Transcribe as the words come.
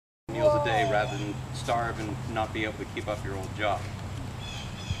meals a day rather than starve and not be able to keep up your old job.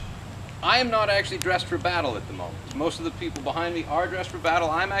 I am not actually dressed for battle at the moment. Most of the people behind me are dressed for battle.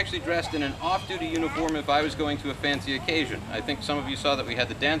 I'm actually dressed in an off-duty uniform if I was going to a fancy occasion. I think some of you saw that we had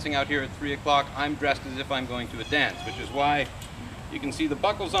the dancing out here at 3 o'clock. I'm dressed as if I'm going to a dance, which is why you can see the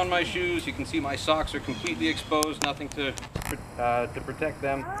buckles on my shoes. You can see my socks are completely exposed, nothing to protect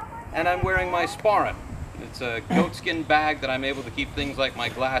them. And I'm wearing my sporran. It's a goatskin bag that I'm able to keep things like my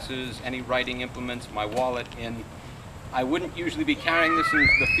glasses, any writing implements, my wallet in. I wouldn't usually be carrying this in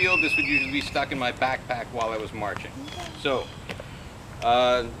the field. This would usually be stuck in my backpack while I was marching. So,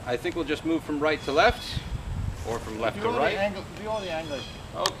 I think we'll just move from right to left, or from left to right.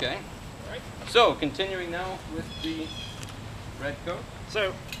 Okay. So, continuing now with the red coat.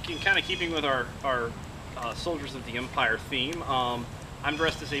 So, kind of keeping with our Soldiers of the Empire theme, I'm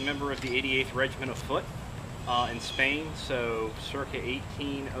dressed as a member of the 88th Regiment of Foot in Spain, so circa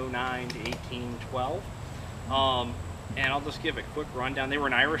 1809 to 1812. And I'll just give a quick rundown. They were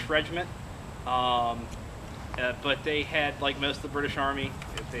an Irish regiment, but they had, like most of the British Army,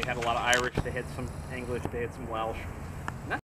 they had a lot of Irish, they had some English, they had some Welsh.